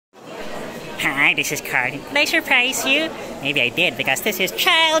Hi, this is Cardi. Did I surprise you? Maybe I did, because this is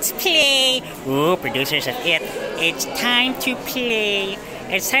Child's Play. Ooh, producers of it. It's time to play.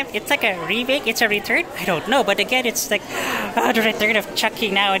 It's like a remake. It's a return. I don't know, but again, it's like the return of Chucky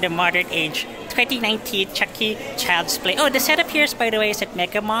now in the modern age. 2019 Chucky Child's Play. Oh, the setup here is, by the way, is at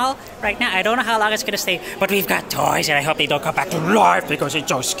Megamall right now. I don't know how long it's gonna stay, but we've got toys, and I hope they don't come back to life because it's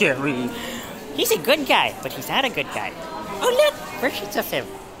so scary. He's a good guy, but he's not a good guy. Oh, look, versions of him.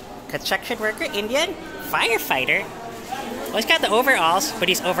 Construction worker, Indian, firefighter. Well, he's got the overalls, but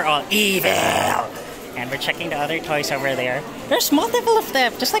he's overall evil. And we're checking the other toys over there. There's multiple of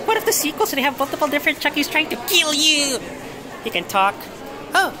them, just like one of the sequels. They have multiple different Chuckies trying to kill you. He can talk.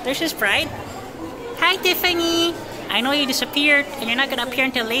 Oh, there's his bride. Hi, Tiffany. I know you disappeared, and you're not gonna appear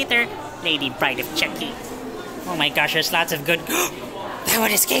until later. Lady Bride of Chucky. Oh my gosh, there's lots of good... That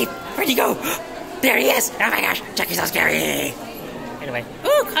one escaped. Where'd he go? There he is. Oh my gosh, Chucky's so scary. Anyway,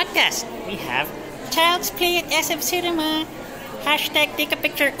 ooh, contest. We have Child's Play at SM Cinema. Hashtag take a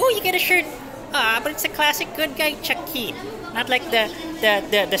picture. Ooh, you get a shirt. Ah, but it's a classic good guy Chucky. Not like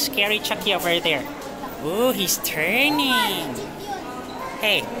the scary Chucky over there. Ooh, he's turning.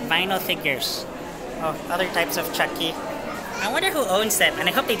 Hey, vinyl figures. Oh, other types of Chucky. I wonder who owns them, and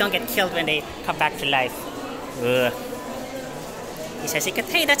I hope they don't get killed when they come back to life. Ugh. He says he could.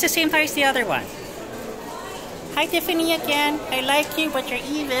 Hey, that's the same toy as the other one. Hi, Tiffany again. I like you, but you're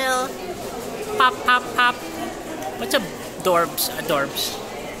evil. Pop, pop, pop. What's a dorbs? A dorbs.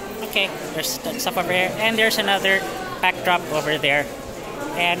 Okay, there's stuff over here, and there's another backdrop over there.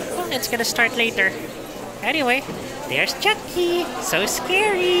 And oh, it's gonna start later. Anyway, there's Chucky. So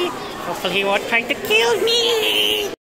scary. Hopefully he won't try to kill me.